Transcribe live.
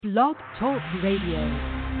Blog Talk Radio.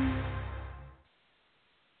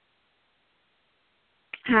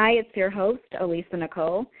 Hi, it's your host, Alisa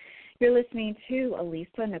Nicole. You're listening to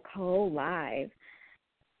Alisa Nicole Live.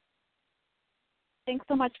 Thanks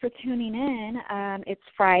so much for tuning in. It's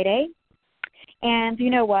Friday, and you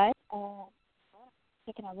know what?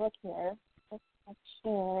 Taking a look here. Let's make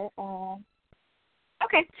sure.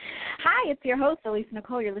 Okay. Hi, it's your host, Alisa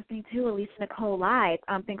Nicole. You're listening to Alisa Nicole Live.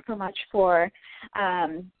 Thanks so much for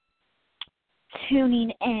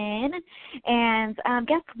tuning in. And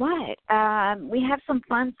guess what? We have some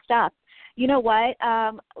fun stuff. You know what?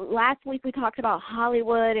 Last week we talked about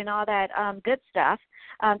Hollywood and all that good stuff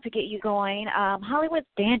to get you going. Hollywood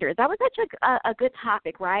standards. That was such a good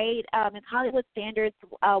topic, right? Is Hollywood standards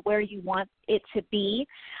where you want it to be?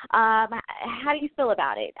 How do you feel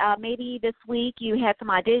about it? Maybe this week you had some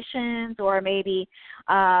auditions, or maybe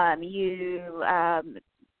you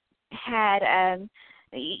had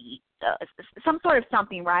some sort of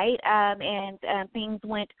something, right? And things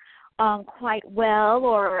went quite well,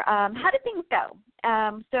 or how did things go?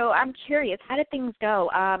 So I'm curious, how did things go?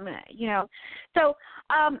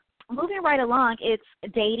 Moving right along, it's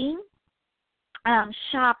dating,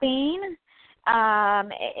 shopping.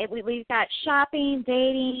 We've got shopping,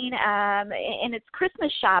 dating, and it's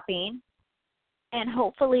Christmas shopping, and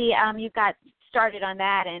hopefully you got started on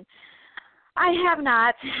that. And I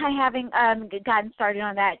haven't gotten started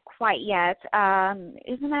on that quite yet.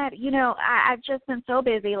 Isn't that, I've just been so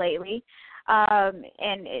busy lately.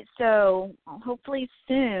 So hopefully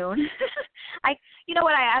soon. You know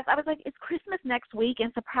what I asked? I was like, is Christmas next week?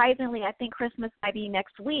 And surprisingly, I think Christmas might be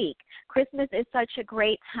next week. Christmas is such a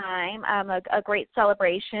great time, a great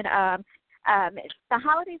celebration. The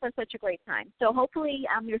holidays are such a great time. So hopefully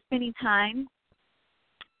you're spending time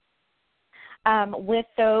with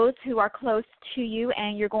those who are close to you,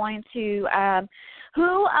 and you're going to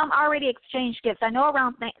who already exchanged gifts. I know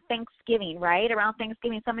around Thanksgiving, right? Around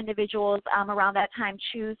Thanksgiving, some individuals around that time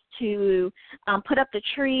choose to put up the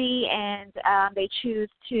tree, and they choose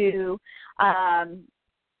to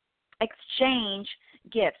exchange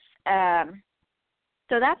gifts.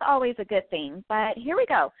 So that's always a good thing. But here we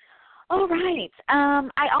go. All right.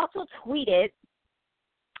 I also tweeted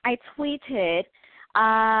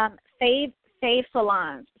fave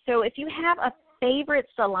salons. So if you have a favorite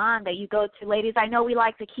salon that you go to, ladies, I know we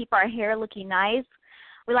like to keep our hair looking nice.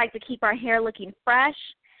 We like to keep our hair looking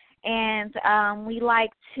fresh. And we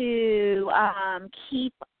like to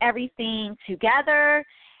keep everything together.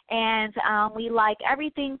 And we like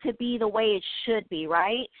everything to be the way it should be,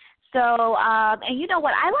 right? So, and you know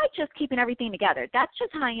what? I like just keeping everything together. That's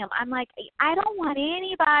just how I am. I'm like, I don't want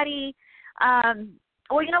anybody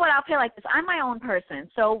well, you know what? I'll feel like this. I'm my own person.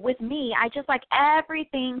 So with me, I just like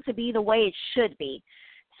everything to be the way it should be.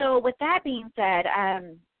 So with that being said,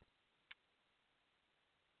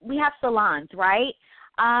 we have salons, right?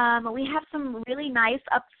 We have some really nice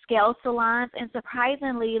upscale salons, and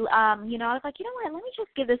surprisingly, I was like, you know what? Let me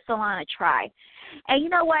just give this salon a try. And you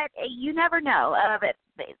know what? You never know.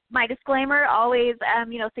 My disclaimer, always,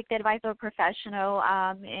 seek the advice of a professional,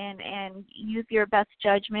 and use your best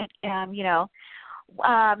judgment,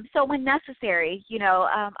 so when necessary,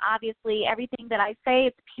 obviously everything that I say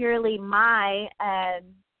is purely my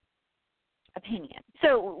opinion.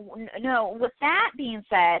 So, no, with that being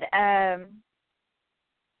said,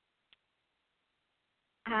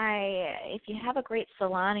 if you have a great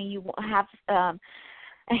salon and you have a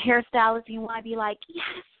hairstylist, you want to be like,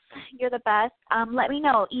 yes, you're the best, let me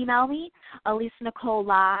know. Email me,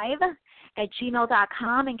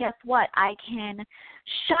 alisanicolelive@gmail.com, and guess what? I can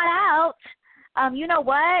shout out, you know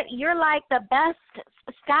what? You're like the best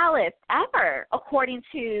stylist ever, according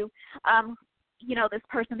to, this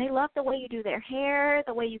person. They love the way you do their hair,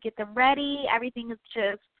 the way you get them ready. Everything is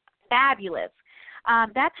just fabulous.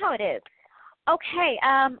 That's how it is. Okay.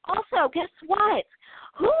 Also, guess what?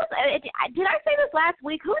 Did I say this last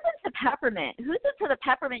week? Who's into peppermint? Who's into the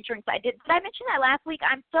peppermint drinks? Did I mention that last week?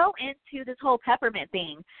 I'm so into this whole peppermint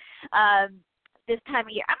thing. This time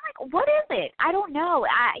of year, I'm like, what is it? I don't know.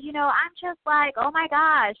 I'm just like, oh my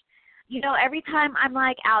gosh. Every time I'm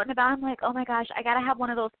like out and about, I'm like, oh my gosh, I gotta have one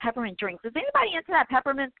of those peppermint drinks. Is anybody into that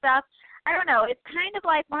peppermint stuff? I don't know. It's kind of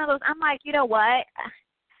like one of those. I'm like, you know what?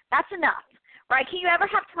 That's enough, right? Can you ever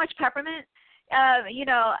have too much peppermint? I'm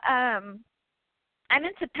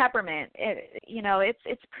into peppermint. It's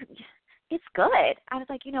good. I was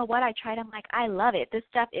like, you know what? I tried. I'm like, I love it. This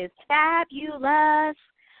stuff is fabulous.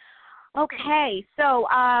 Okay, so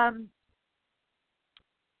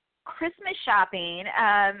Christmas shopping,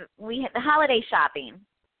 we had the holiday shopping.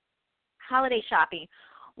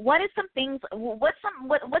 what is some things? What's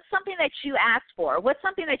something that you asked for? What's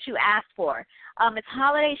something that you asked for? It's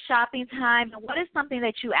holiday shopping time. What is something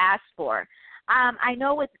that you asked for? I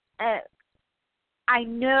know with I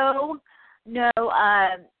know no.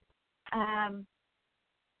 I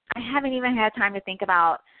haven't even had time to think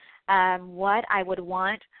about what I would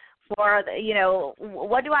want for,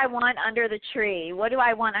 what do I want under the tree? What do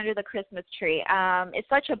I want under the Christmas tree? It's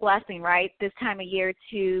such a blessing, right, this time of year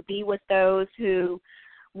to be with those who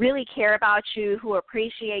really care about you, who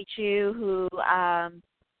appreciate you,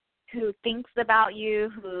 who thinks about you,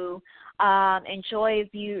 who enjoys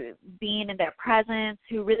you being in their presence,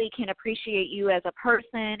 who really can appreciate you as a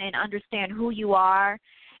person and understand who you are.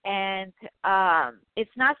 And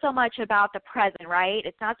it's not so much about the present, right?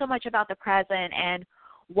 It's not so much about the present and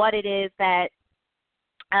what it is that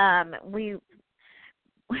we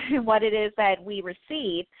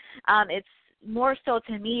receive. It's more so,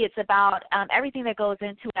 to me, it's about everything that goes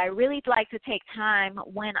into it. I really like to take time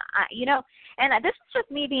when and this is just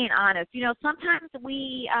me being honest. Sometimes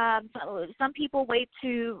some people wait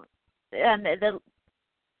to the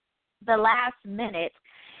last minute,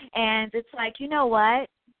 and it's like, you know what?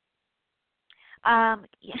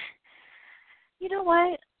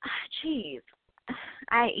 Geez,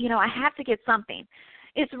 I have to get something.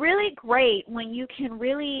 It's really great when you can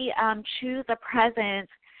really choose a present,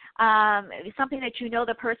 something that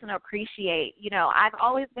the person will appreciate. I've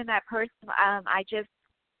always been that person.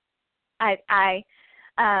 I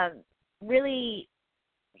really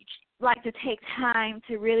like to take time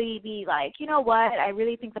to really be like, you know what? I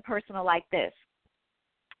really think the person will like this.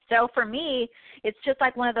 So for me, it's just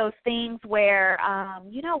like one of those things where,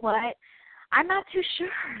 you know what? I'm not too sure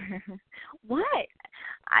what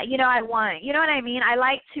I want. You know what I mean? I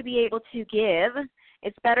like to be able to give.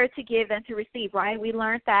 It's better to give than to receive, right? We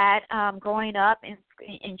learned that growing up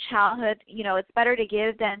in childhood. It's better to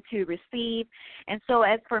give than to receive. And so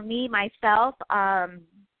as for me, myself,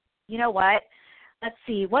 you know what? Let's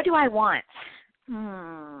see. What do I want?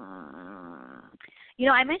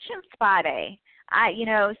 I mentioned spa day.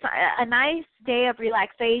 A nice day of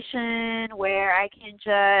relaxation where I can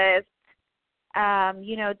just,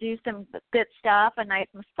 do some good stuff, a nice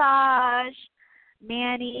massage,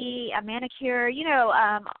 a manicure.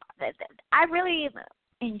 I really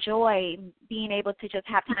enjoy being able to just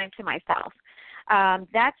have time to myself.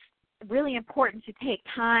 That's really important, to take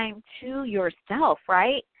time to yourself,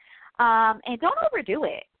 right? And don't overdo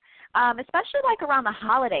it, especially like around the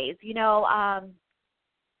holidays.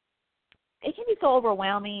 It can be so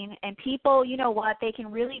overwhelming, and people, they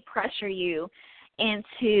can really pressure you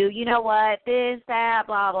into, this, that,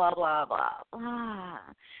 blah, blah, blah, blah, blah.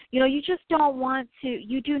 You just don't want to,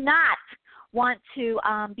 you do not want to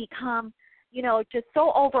become, just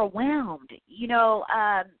so overwhelmed,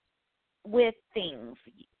 with things.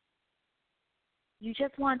 You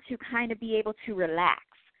just want to kind of be able to relax.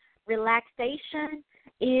 Relaxation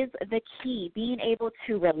is the key, being able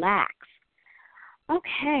to relax.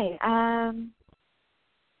 Okay,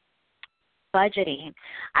 budgeting.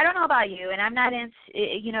 I don't know about you, and I'm not into,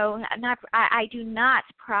 I do not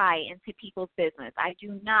pry into people's business. I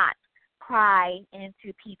do not pry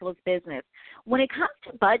into people's business. When it comes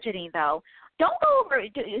to budgeting, though, don't go over.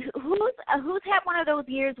 Who's had one of those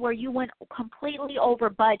years where you went completely over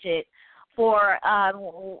budget for,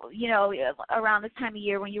 around this time of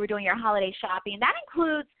year when you were doing your holiday shopping? That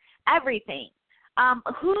includes everything.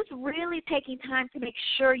 Who's really taking time to make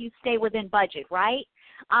sure you stay within budget, right?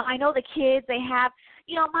 I know the kids, they have,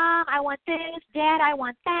 Mom, I want this, Dad, I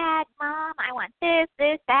want that, Mom, I want this,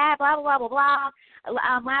 that, blah, blah, blah, blah,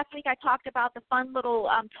 blah. Last week I talked about the fun little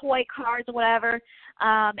toy cars or whatever,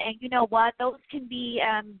 and you know what? Those can be,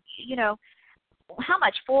 how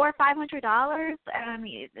much, $400 or $500?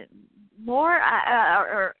 More,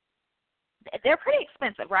 or they're pretty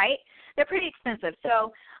expensive, right? They're pretty expensive.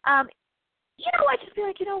 So, just be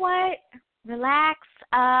like, relax,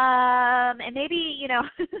 and maybe,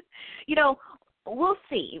 we'll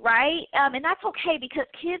see, right? And that's okay, because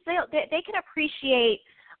kids, they can appreciate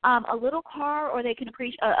a little car, or they can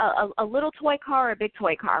appreciate a little toy car or a big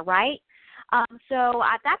toy car, right? So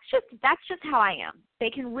that's just how I am. They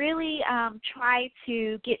can really try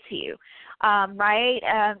to get to you, right?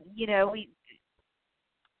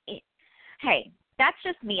 Hey, that's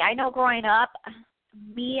just me. I know growing up,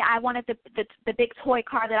 I wanted the big toy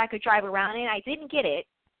car that I could drive around in. I didn't get it.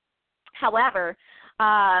 However,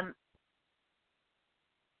 now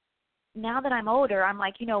that I'm older, I'm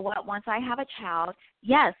like, you know what? Once I have a child,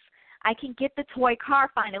 yes, I can get the toy car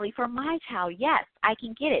finally for my child. Yes, I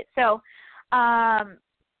can get it. So,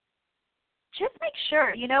 just make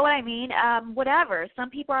sure, you know what I mean? Whatever. Some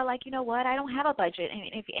people are like, you know what, I don't have a budget, and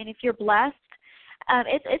if you're blessed,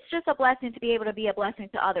 it's just a blessing to be able to be a blessing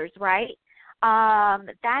to others, right?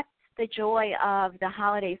 That's the joy of the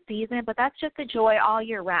holiday season, but that's just the joy all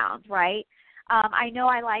year round, right? I know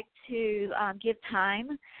I like to give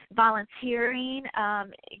time, volunteering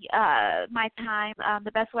my time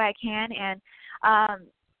the best way I can, and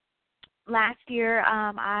last year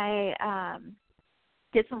I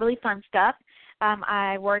did some really fun stuff.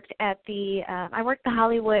 I worked at the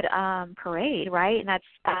Hollywood parade, right, and that's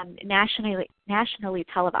nationally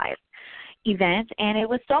televised event, and it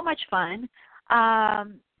was so much fun,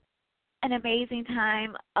 an amazing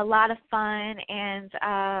time, a lot of fun, and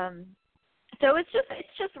so it's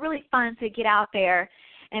just really fun to get out there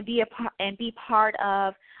and be part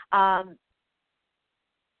of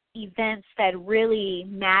events that really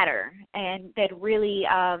matter and that really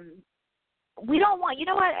we don't want, you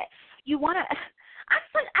know what, you want to, I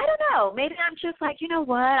don't know, maybe I'm just like, you know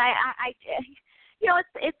what, I you know,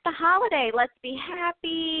 it's the holiday, let's be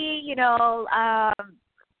happy, you know,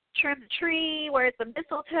 trim the tree, where's the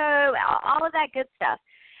mistletoe, all of that good stuff.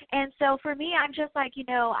 And so for me, I'm just like, you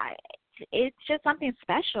know, it's just something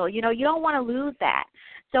special, you know, you don't want to lose that.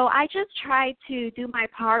 So I just try to do my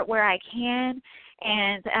part where I can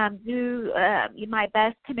and do my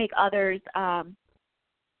best to make others to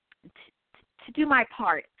do my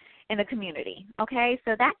part in the community. Okay,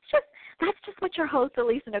 so that's just what your host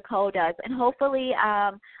Alisa Nicole does, and hopefully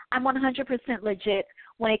I'm 100% legit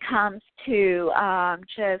when it comes to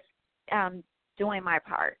just doing my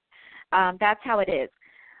part. That's how it is.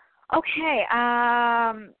 Okay,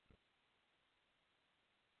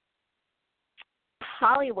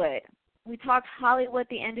 Hollywood. We talked Hollywood,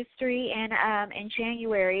 the industry, and in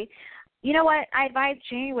January. You know what? I advised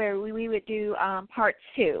January we would do part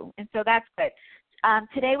 2, and so that's good.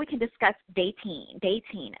 Today we can discuss dating.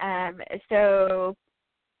 So,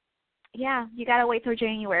 yeah, you got to wait till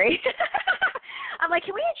January. I'm like,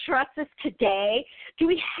 can we address this today? Do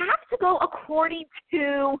we have to go according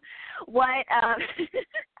to what? I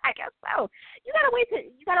guess so. You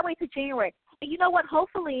gotta wait till January. You know what?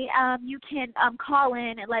 Hopefully, you can call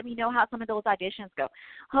in and let me know how some of those auditions go.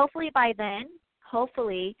 Hopefully by then,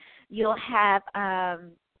 you'll have a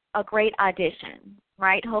great audition,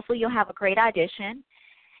 right? Hopefully you'll have a great audition,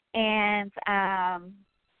 and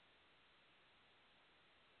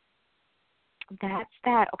that's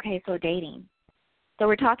that. Okay, so dating. So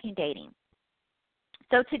we're talking dating.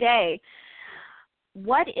 So today,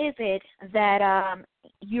 what is it that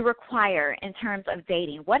you require in terms of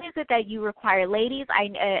dating? What is it that you require, ladies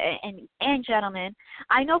and gentlemen?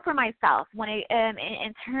 I know for myself, when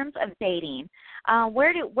in terms of dating,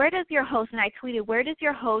 where does your host, and I tweeted, where does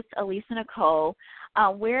your host Alisa Nicole,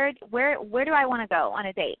 where do I want to go on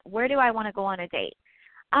a date? Where do I want to go on a date?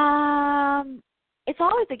 It's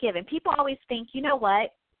always a given. People always think, you know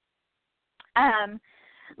what?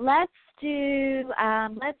 Let's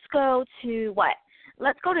go to what?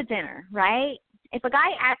 Let's go to dinner, right? If a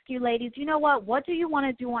guy asks you, ladies, you know what do you want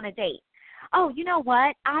to do on a date? Oh, you know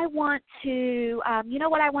what? I want to, you know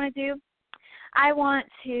what I want to do? I want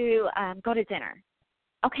to go to dinner.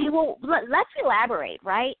 Okay, well, let's elaborate,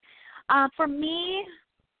 right? For me,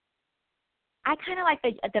 I kind of like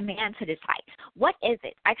the man to decide. What is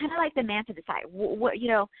it? I kind of like the man to decide. What, you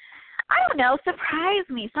know, I don't know, surprise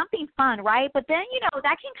me, something fun, right? But then, you know,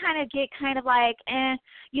 that can kind of get kind of like,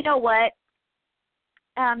 you know what?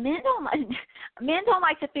 Men don't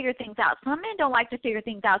like to figure things out. Some men don't like to figure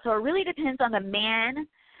things out. So it really depends on the man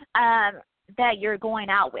that you're going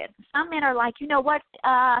out with. Some men are like, you know what,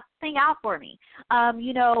 think out for me.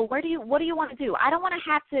 You know, what do you want to do? I don't want to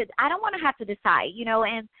have to decide, you know,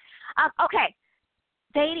 and okay.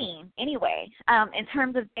 Dating anyway, in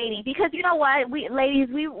terms of dating, because you know what, we ladies,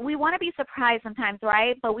 we want to be surprised sometimes,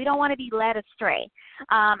 right? But we don't want to be led astray.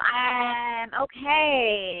 I'm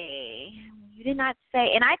okay. You did not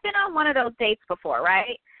say, and I've been on one of those dates before,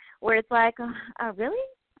 right? Where it's like, really?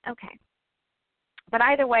 Okay. But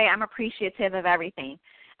either way, I'm appreciative of everything.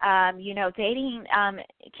 You know, dating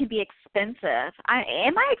can be expensive.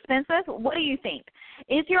 Am I expensive? What do you think?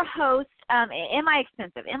 Is your host, am I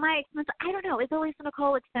expensive? I don't know. Is Alisa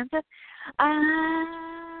Nicole expensive?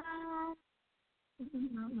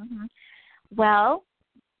 Well,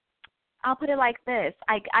 I'll put it like this.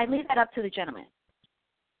 I leave that up to the gentleman,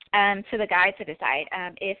 to the guy to decide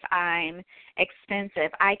if I'm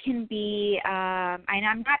expensive. I can be, and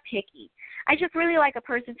I'm not picky. I just really like a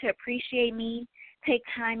person to appreciate me, take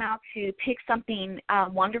time out to pick something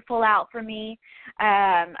wonderful out for me.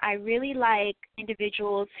 I really like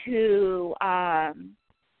individuals who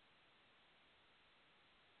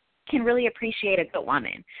can really appreciate a good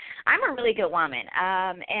woman. I'm a really good woman,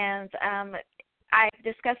 and I've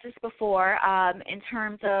discussed this before in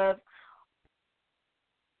terms of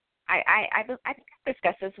I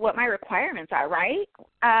discussed this, what my requirements are, right?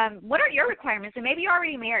 What are your requirements? And maybe you're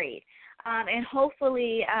already married, and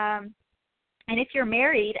hopefully, and if you're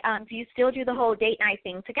married, do you still do the whole date night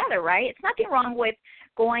thing together, right? It's nothing wrong with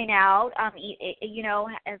going out,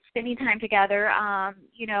 and spending time together,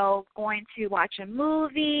 going to watch a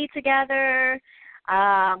movie together,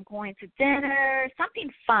 going to dinner, something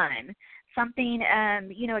fun, something,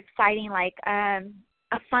 exciting, like a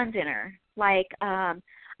fun dinner, like,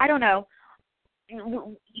 I don't know,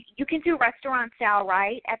 you can do restaurant style,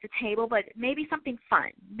 right, at the table, but maybe something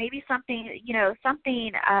fun, maybe something,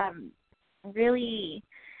 something really,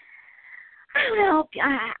 I don't know,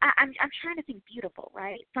 I'm trying to think beautiful,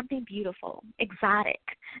 right? Something beautiful, exotic.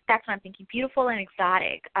 That's what I'm thinking, beautiful and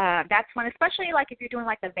exotic. That's one, especially like if you're doing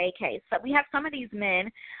like the vacay. So we have some of these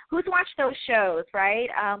men who's watched those shows, right?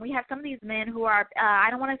 We have some of these men who are, I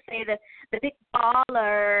don't want to say the big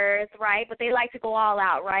ballers, right? But they like to go all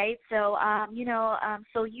out, right? So,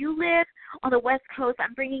 so you live on the West Coast.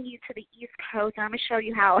 I'm bringing you to the East Coast, and I'm gonna show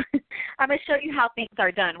you how I'm gonna show you how things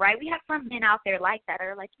are done, right? We have some men out there like that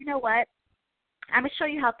are like, you know what? I'm going to show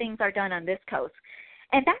you how things are done on this coast.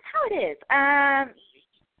 And that's how it is.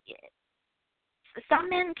 Some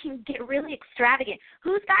men can get really extravagant.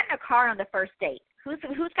 Who's gotten a car on the first date? Who's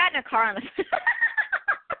gotten a car on the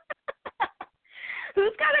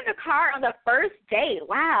Who's gotten a car on the first date?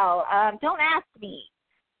 Wow. Don't ask me.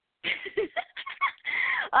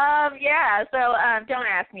 Don't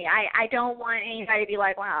ask me. I don't want anybody to be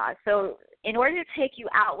like, wow. So in order to take you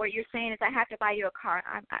out, what you're saying is I have to buy you a car.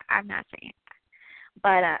 I'm not saying that.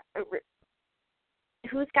 But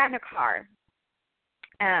who's gotten a car?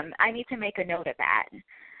 I need to make a note of that.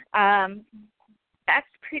 That's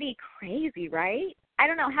pretty crazy, right? I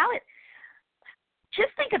don't know how it.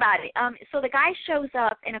 Just think about it. So the guy shows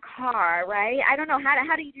up in a car, right? I don't know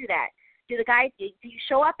how do you do that? Do you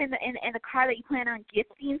show up in the car that you plan on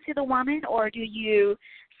gifting to the woman, or do you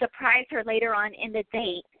surprise her later on in the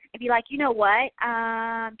date and be like, you know what?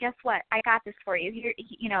 Guess what? I got this for you. Here,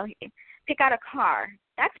 pick out a car.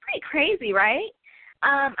 That's pretty crazy, right?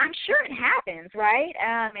 I'm sure it happens, right?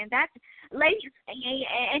 And that's, ladies,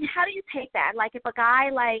 and how do you take that? Like if a guy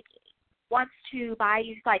like wants to buy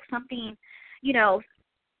you like something,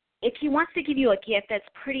 if he wants to give you a gift that's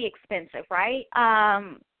pretty expensive, right?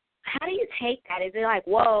 How do you take that? Is it like,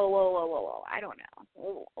 whoa, I don't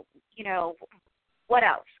know. What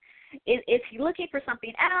else? Is he looking for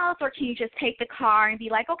something else, or can you just take the car and be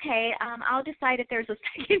like, okay, I'll decide if there's a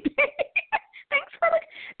second date. Thanks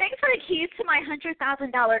for the keys to my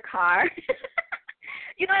 $100,000 car.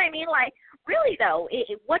 You know what I mean? Like, really though,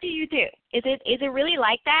 what do you do? Is it really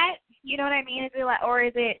like that? You know what I mean? Is it like, or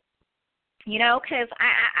is it, because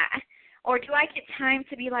or do I get time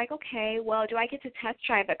to be like, okay, well, do I get to test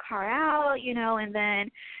drive the car out, and then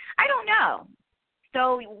I don't know.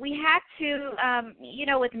 So we had to,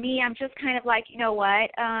 with me, I'm just kind of like, you know what,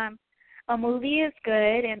 a movie is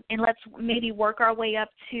good, and let's maybe work our way up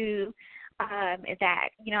to that.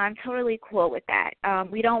 I'm totally cool with that.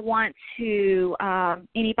 We don't want to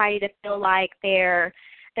anybody to feel like that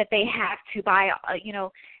they have to buy,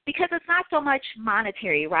 because it's not so much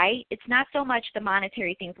monetary, right? It's not so much the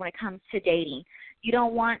monetary things when it comes to dating. You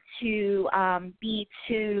don't want to be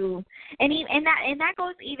too, and that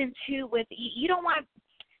goes even too with, you don't want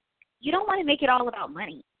to make it all about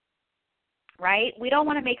money, right? We don't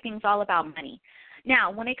want to make things all about money.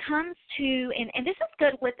 Now, when it comes to, and this is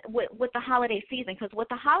good with the holiday season, because with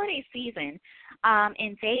the holiday season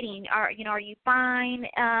in dating, are you buying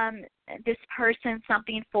this person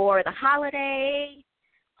something for the holiday?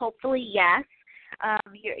 Hopefully, yes.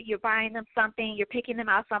 You're buying them something, you're picking them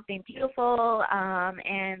out something beautiful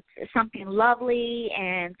and something lovely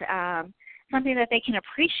and something that they can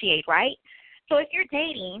appreciate, right? So if you're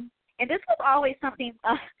dating, and this was always something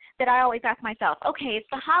that I always ask myself, okay, it's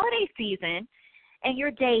the holiday season and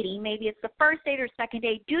you're dating, maybe it's the first date or second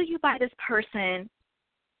date, do you buy this person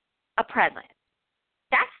a present?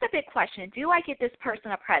 That's the big question. Do I get this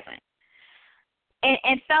person a present?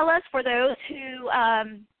 And fellas, for those who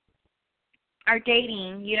are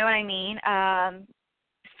dating, you know what I mean?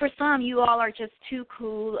 For some, you all are just too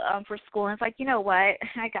cool for school. And it's like, you know what?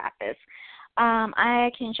 I got this.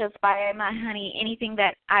 I can just buy my honey anything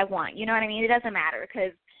that I want. You know what I mean? It doesn't matter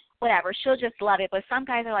because whatever, she'll just love it. But some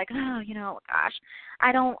guys are like, oh, gosh,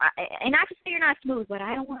 I don't, and not to say you're not smooth, but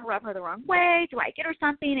I don't want to rub her the wrong way. Do I get her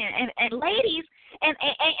something? And ladies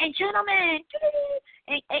and gentlemen,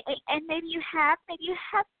 and maybe you have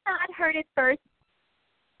not heard it first.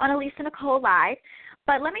 on Alisa Nicole Live.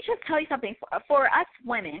 But let me just tell you something. For us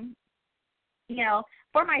women,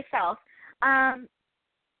 for myself, I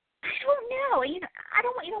don't know. I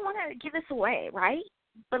don't want to give this away, right?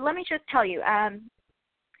 But let me just tell you,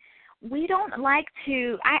 we don't like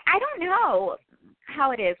to. I don't know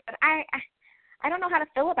how it is, but I don't know how to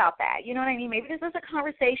feel about that. You know what I mean? Maybe this is a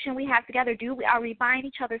conversation we have together. Are we buying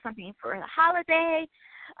each other something for the holiday?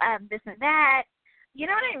 This and that. You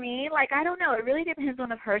know what I mean? Like, I don't know. It really depends on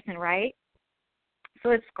the person, right? So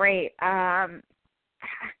it's great.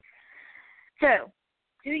 So,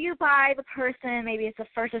 do you buy the person, maybe it's a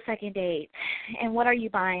first or second date, and what are you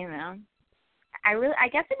buying them? I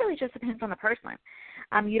guess it really just depends on the person.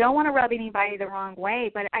 You don't want to rub anybody the wrong way,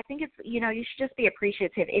 but I think it's, you should just be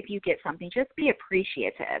appreciative if you get something. Just be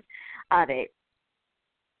appreciative of it.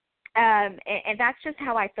 And that's just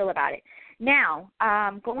how I feel about it. Now,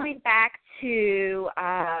 going back to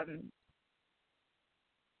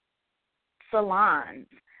salons.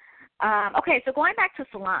 Okay, so going back to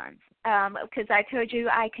salons, because I told you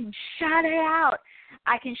I can shout it out.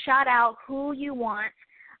 I can shout out who you want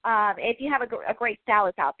if you have a great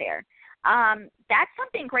stylist out there. That's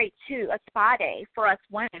something great, too, a spa day for us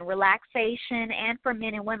women, relaxation, and for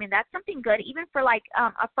men and women. That's something good, even for, like,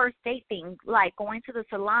 a first date thing, like going to the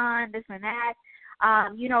salon, this and that.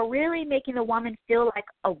 Really making the woman feel like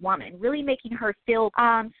a woman, really making her feel.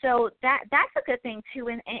 So that's a good thing too.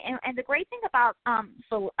 And the great thing about a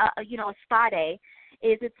spa day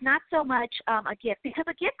is it's not so much a gift, because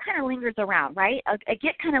a gift kind of lingers around, right? A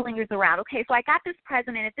gift kind of lingers around. Okay, so I got this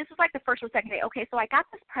present, and if this is like the first or second day, okay, so I got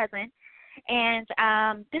this present, and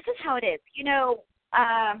this is how it is.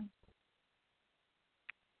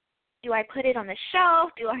 Do I put it on the shelf?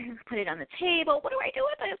 Do I put it on the table? What do I do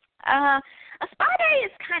with this? A spa day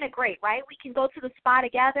is kind of great, right? We can go to the spa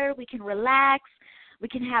together. We can relax. We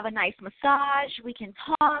can have a nice massage. We can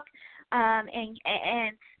talk,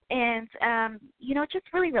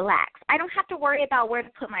 just really relax. I don't have to worry about where to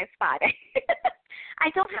put my spa day. I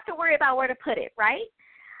don't have to worry about where to put it, right?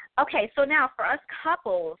 Okay, so now for us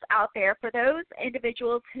couples out there, for those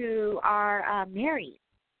individuals who are married,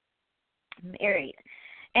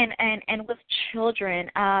 and with children,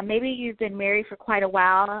 maybe you've been married for quite a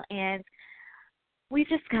while, and we've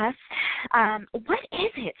discussed what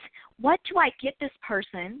is it? What do I get this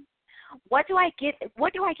person? What do I get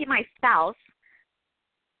my spouse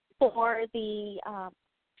for the?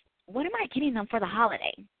 What am I getting them for the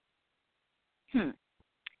holiday?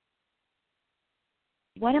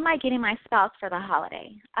 What am I getting my spouse for the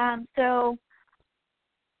holiday? So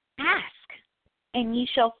ask, and ye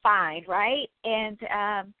shall find, right? And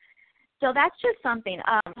so that's just something.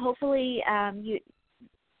 Hopefully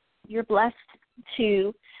you're blessed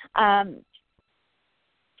to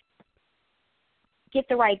get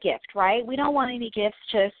the right gift, right? We don't want any gifts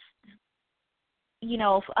just,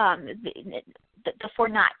 the for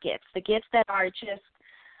not gifts, the gifts that are just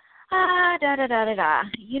da-da-da-da-da.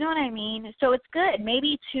 You know what I mean? So it's good.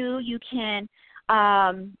 Maybe, too, you can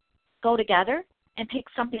go together and pick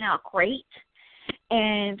something out great.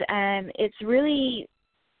 And it's really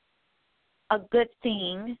a good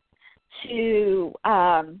thing to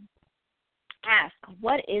ask,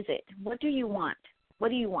 what is it? What do you want? What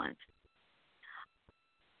do you want?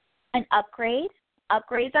 An upgrade.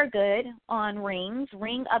 Upgrades are good on rings.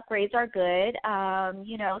 Ring upgrades are good.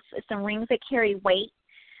 Some rings that carry weight.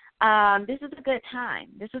 This is a good time.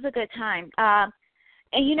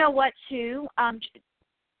 And you know what, too?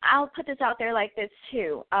 I'll put this out there like this,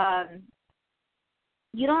 too.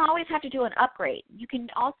 You don't always have to do an upgrade. You can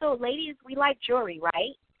also, ladies, we like jewelry,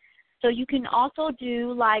 right? So you can also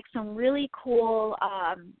do like some really cool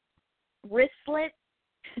wristlets.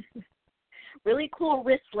 Really cool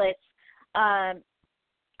wristlets are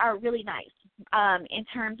really nice in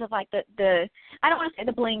terms of like the I don't want to say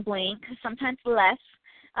the bling bling, because sometimes less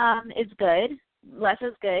is good. Less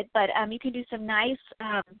is good, but you can do some nice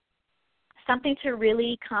something to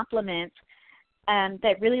really complement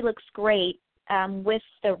that really looks great. With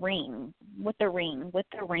the ring,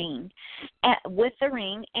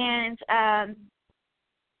 and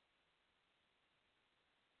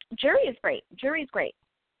jewelry is great.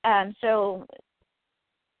 So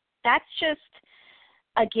that's just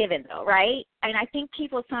a given, though, right? And I think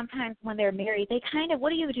people sometimes when they're married, they kind of,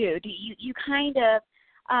 what do? You kind of,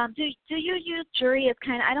 do you use jewelry as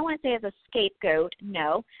kind of, I don't want to say as a scapegoat,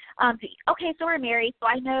 no. Okay, so we're married, so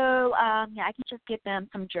I know, I can just get them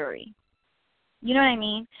some jewelry. You know what I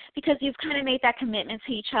mean? Because you've kind of made that commitment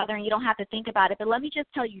to each other, and you don't have to think about it. But let me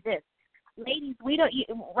just tell you this. Ladies,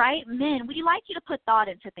 right? Men, we like you to put thought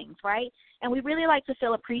into things, right? And we really like to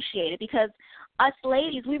feel appreciated, because us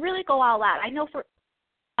ladies, we really go all out. I know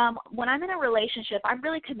when I'm in a relationship, I'm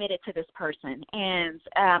really committed to this person, and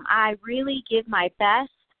I really give my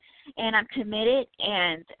best, and I'm committed,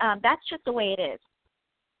 and that's just the way it is.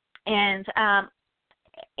 And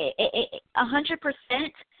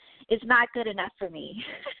 100% is not good enough for me.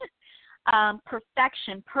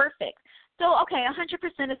 Perfection, perfect. So, okay,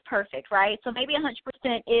 100% is perfect, right? So maybe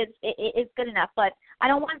 100% is good enough, but I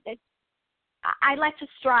don't want it. I like to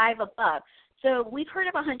strive above. So we've heard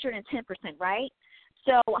of 110%, right?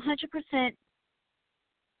 So 100%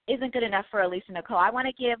 isn't good enough for Alisa Nicole. I want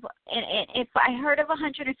to give, and if I heard of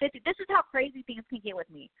 150, this is how crazy things can get with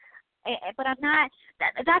me. But I'm not.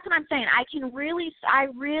 That's what I'm saying. I really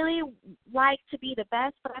like to be the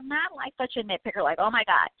best, but I'm not like such a nitpicker. Like, oh my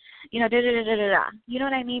God, da da da da da. You know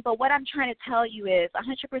what I mean? But what I'm trying to tell you is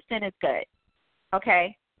 100% is good.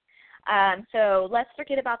 Okay. So let's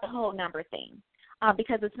forget about the whole number thing,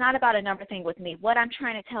 because it's not about a number thing with me. What I'm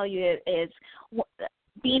trying to tell you is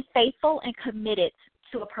being faithful and committed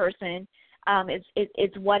to a person. Is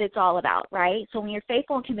what it's all about, right? So when you're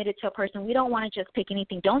faithful and committed to a person, we don't want to just pick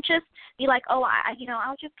anything. Don't just be like, oh,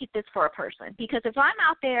 I'll just get this for a person. Because if I'm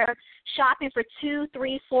out there shopping for 2,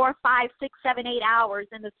 3, 4, 5, 6, 7, 8 hours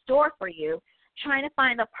in the store for you, trying to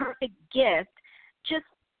find the perfect gift, just,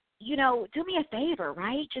 do me a favor,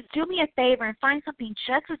 right? Just do me a favor and find something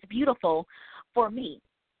just as beautiful for me.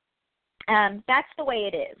 That's the way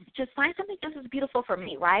it is. Just find something just as beautiful for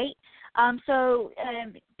me, right?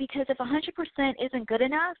 Because if 100% isn't good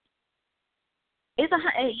enough,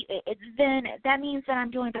 then that means that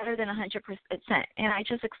I'm doing better than 100%, and I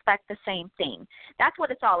just expect the same thing. That's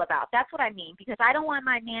what it's all about. That's what I mean, because I don't want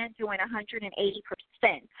my man doing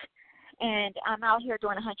 180%, and I'm out here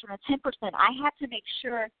doing 110%. I have to make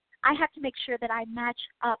sure that I match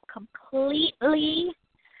up completely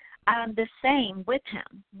the same with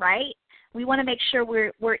him, right? We want to make sure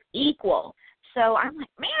we're equal. So I'm like,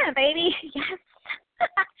 man, baby, yes.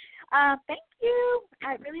 Thank you.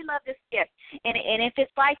 I really love this gift. And if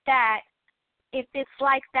it's like that,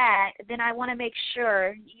 then I want to make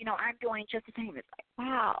sure, I'm doing just the same. It's like,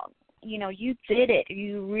 wow, you did it.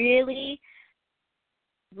 You really,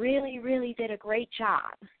 really, really did a great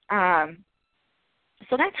job.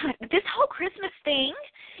 So that's how, this whole Christmas thing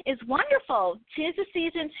is wonderful. 'Tis the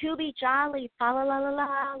season to be jolly, fa la la la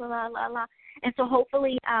la la la la. And so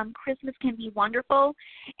hopefully Christmas can be wonderful.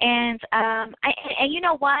 And and you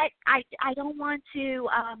know what? I don't want to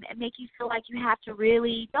make you feel like you have to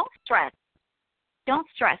really don't stress. Do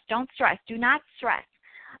not stress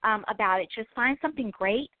about it. Just find something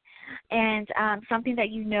great and something that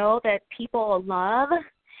that people love.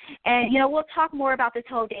 And, we'll talk more about this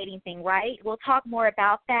whole dating thing, right? We'll talk more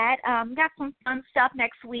about that. Got some fun stuff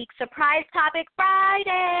next week. Surprise Topic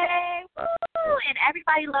Friday. Woo! And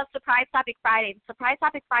everybody loves Surprise Topic Friday. Surprise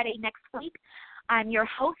Topic Friday next week. I'm your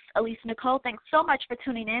host, Alisa Nicole. Thanks so much for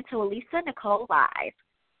tuning in to Alisa Nicole Live.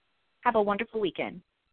 Have a wonderful weekend.